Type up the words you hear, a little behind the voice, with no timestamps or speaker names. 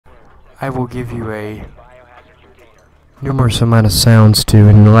I will give you a numerous amount of sounds to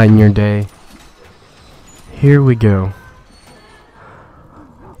enlighten your day. Here we go.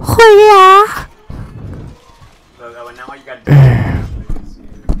 Oh yeah.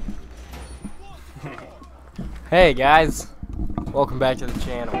 Hey guys, welcome back to the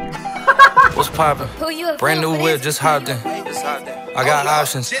channel. What's poppin'? Brand new whip, just hopped in. I got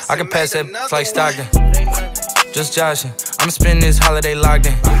options, I can pass that like Stockton. Just joshing, I'ma spend this holiday locked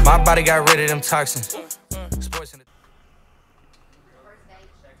in. My body got rid of them toxins.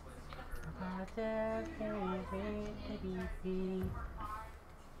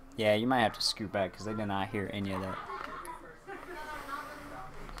 Yeah, you might have to scoot back because they did not hear any of that.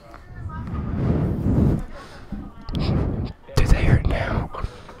 Do they hear it now?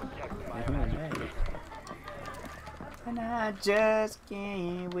 And I just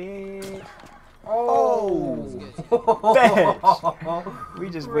can't wait. Oh!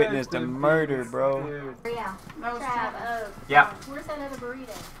 We just witnessed a murder, bro. Yeah. Yeah. Where's that other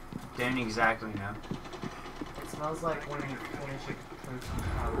burrito? Didn't exactly know. It smells like when you should put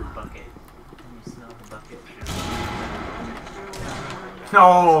out a bucket. And you smell the bucket.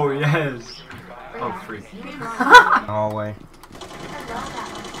 Oh, yes. Oh, freak. Hallway.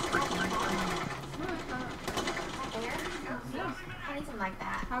 Like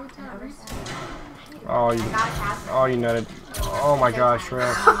that. Oh, you nutted. Oh my gosh,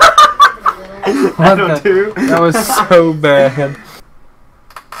 Rex. That was so bad.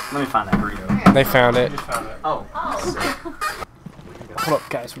 Let me find that burrito. They found it. Oh. Hold up,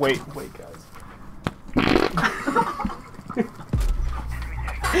 guys. Wait, guys.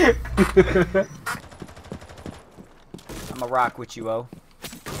 I'ma rock with you, O.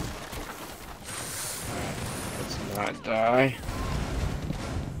 Let's not die.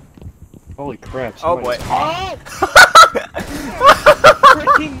 Holy crap. Oh boy. Oh!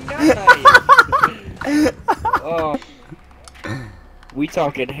 Freaking nice! Oh. We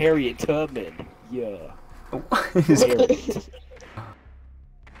talking Harriet Tubman. Yeah. Harriet.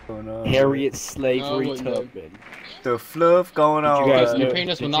 Oh, no. Harriet Slavery Tubman. The fluff going on. You guys know, Your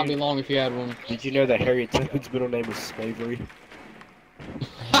penis would not be long if you had one. Did you know that Harriet Tubman's middle name was Slavery?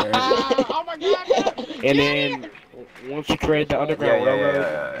 Oh my god! And then, once she created the Underground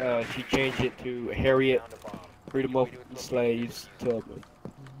Railroad, she changed it to Harriet Freedom of Slaves Tubman.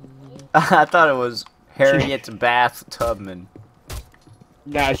 I thought it was Harriet Bath Tubman.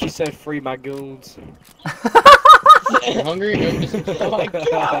 Nah, she said free my goons. You hungry? Oh my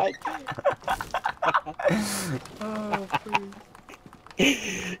god.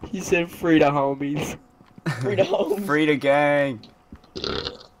 He said free the homies. Free the homies. Free the gang.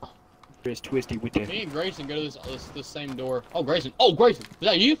 It's twisty with that. Me and Grayson go to this same door. Oh, Grayson. Oh, Grayson. Is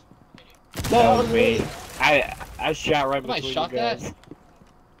that you? No, me. I shot right between you shot guys. that?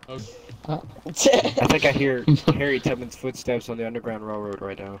 Okay. I think I hear Harriet Tubman's footsteps on the Underground Railroad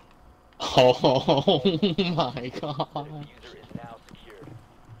right now. Oh my god.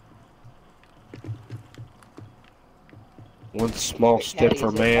 One small step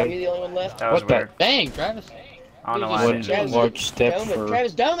for man. Are you the only one left? That was What weird. the? Dang, Travis. I don't know why I One didn't. large step for.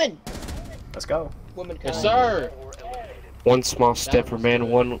 Travis Doman! Let's go. Womankind. Yes, sir. One small step for man.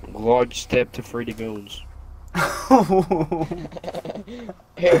 One large step to free the goons.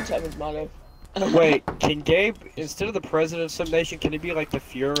 Harriet Tubman's motto. Wait, can Gabe, instead of the president of Sim Nation, can he be like the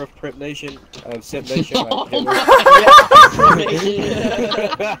Fuhrer of Prep Nation? Of Sim Nation? Like Be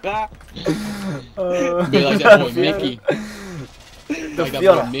like that boy Mickey. The Like that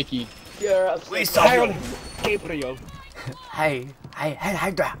boy Mickey. You're up. Please stop. Gabriel. Hey,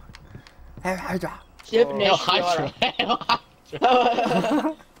 Hydra. Hey, Hydra. Chip Hell, Nation.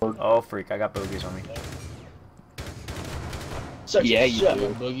 Hydra. Oh, freak. I got boogies on me. Yeah, you Got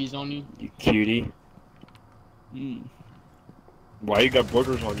do. boogies on you. You cutie. Why you got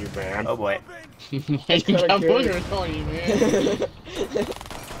boogers on you, man? Oh, boy. You got boogers on you, man.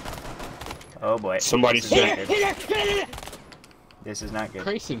 Oh, boy. Somebody This is not said. good. This is not good.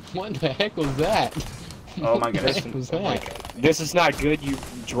 Grayson, what the heck was that? Oh, my What the goodness. heck was that? This is not good. You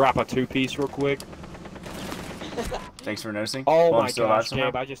drop a two-piece real quick. Thanks for noticing. Oh Well, I'm my still alive gosh, somehow.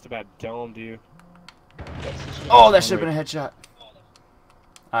 Gabe, I just about domed you. Oh, that should have been a headshot.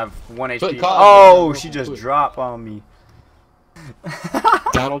 I have 1 Put HP. cause Oh, real she just quick. dropped on me.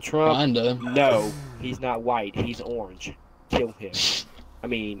 Donald Trump? Kinda. No, he's not white. He's orange. Kill him. I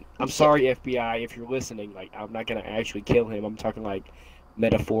mean, I'm sorry, FBI, if you're listening. Like, I'm not gonna actually kill him. I'm talking like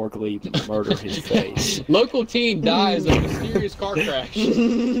metaphorically murder his face. Local teen dies of mysterious car crash.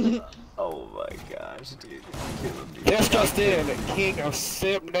 Oh my gosh, dude. This just in, King of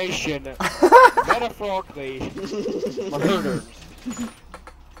Sim Nation, metaphorically murders.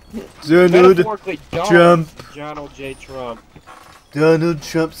 Donald Metaphorically, Trump. Donald J. Trump. Donald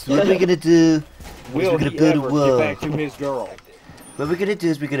Trump. So what are we gonna do? Will we're gonna he build a ever wall. get back to his girl? What we're gonna do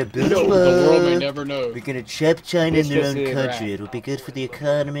is we're gonna build The a world may wall. never know. We're gonna trap China in This their just own in. country. It will be good for the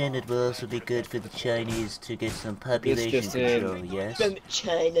economy, and it will also be good for the Chinese to get some population just in. control. Yes. From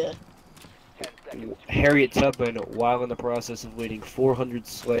China. Harriet Tubman, while in the process of leading 400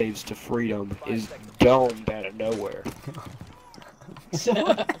 slaves to freedom, is domed out of nowhere.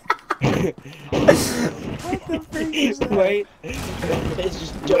 Wait. It's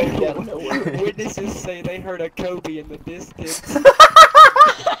just domed out of nowhere. Witnesses say they heard a Kobe in the distance.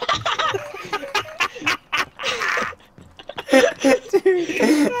 Dude,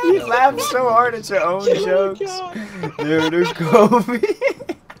 you laugh so hard at your own jokes. Dude, there's Kobe.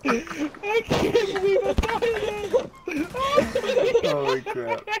 I can't believe I thought of that. Holy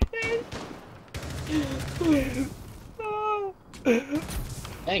crap.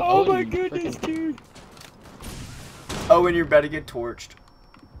 Dang, Oh my you goodness, frickin- dude. Oh, and you're about to get torched.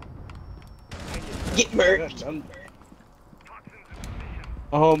 Get murked.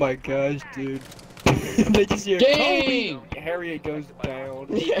 Oh my gosh, dude. They just hear Dang! Kobe. Harriet goes down. Oh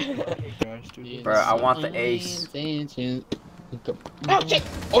my gosh, dude. Bro, I want the ace. Oh shit!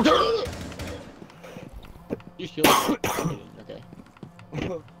 Oh, dude! You should. Okay.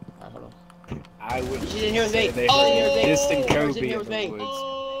 Alright, hold on. I would. She's in here with me. say they Oh! heard a distant She's in Kobe here in with the me. woods.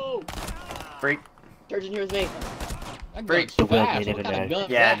 Oh! Freak. Turds in here with me. That Freak. gun's The world fast. may What never kind of know. gun is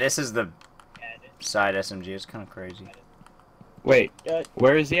Yeah, that? this is the side SMG. It's kind of crazy. Wait,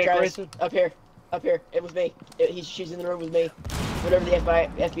 where is he at, Travis, Grayson? up here. Up here. It was me. She's in the room with me. Whatever the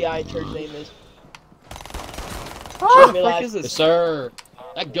FBI church name is. What me the live. fuck is Yes, this? sir.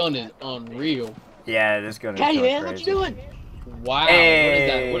 That gun is unreal. Yeah, this gun is Caddy, going man, crazy. what you doing? Wow. Hey. What is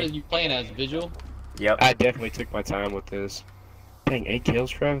that? What are you playing as? Visual? Yep. I definitely took my time with this. Dang, 8 kills,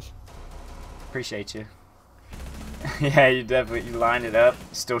 Travis? Appreciate you. Yeah, you lined it up,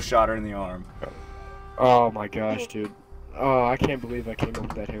 still shot her in the arm. Oh my gosh, dude. Oh, I can't believe I came up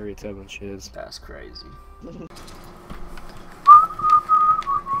with that Harriet Tubman shiz. That's crazy.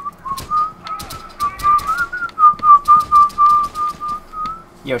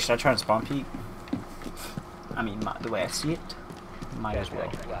 Yo, should I try to spawn peek? I mean, the way I see it, might as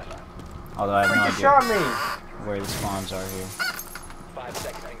well. Although I have no idea where the spawns are here. 5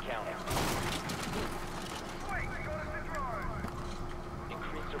 seconds and counting.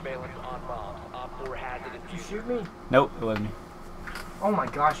 Increased surveillance on bombs. Op 4 has it You defused. shoot me? Nope, it wasn't me. Oh my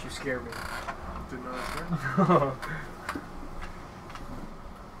gosh, you scared me. Didn't know that scared me.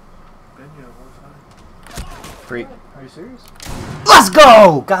 Been here the whole time. Freak. Are you serious? Let's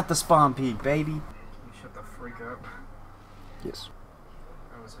go! Got the spawn peek, baby. You shut the freak up. Yes.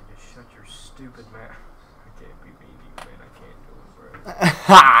 I was like, just shut your stupid mouth. I can't be mean to you, man. I can't do it, bro.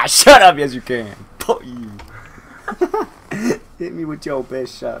 Ha! Shut up, yes you can. Fuck you. Hit me with your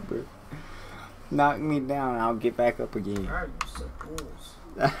best shot, bro. Knock me down, I'll get back up again. Alright, you suck balls.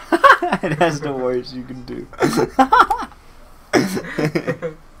 That's the worst you can do.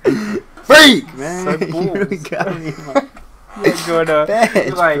 Freak, man. Suck You really balls. got me. It's gonna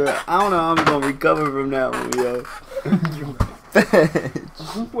badge, like, bro. I don't know how I'm gonna recover from that one, yo.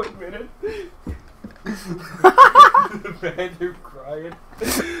 Badge. Wait a minute. Man, you're crying.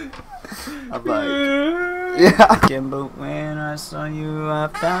 I'm like, yeah. But when I saw you, I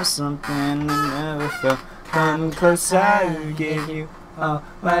found something I never felt. Come close, I'll give you all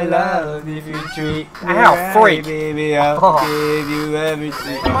my love. If you treat me Ow, freak. baby, I'll give you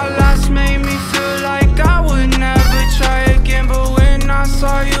everything. My last made me feel like I would never try again, but when I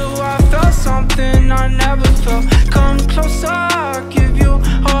saw you, I felt something I never felt. Come closer, I'll give you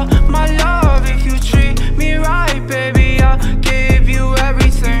all my love. If you treat me right, baby, I'll give you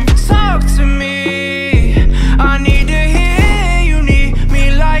everything. Talk to me, I need to hear you need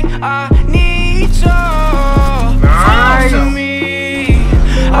me like I need you. Talk to me,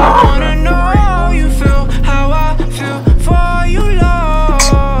 I wanna know you feel how I feel for you,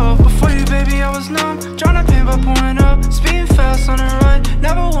 love. Before you, baby, I was numb, tryna pin by pulling up, speeding fast on the run,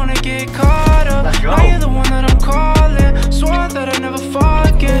 never wanna get caught up. Now you're the one that I'm calling, swore that I'd never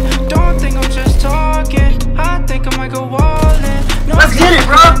forget. Don't think I'm just talking, I think I might go all in. No, Let's get it,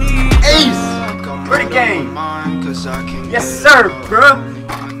 bro. I need Ace you. for the game. Cause I can Yes, get sir, you.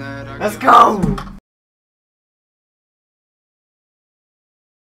 bro. Let's go.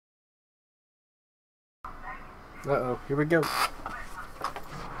 Uh-oh, here we go. Okay,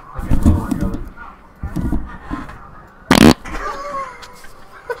 well, we're going.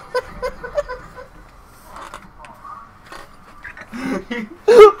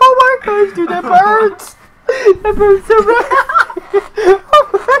 Oh my gosh, dude, that burns. That burns so bad. Oh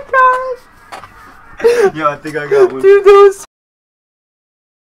my Yo, I think I got one. Dude, that was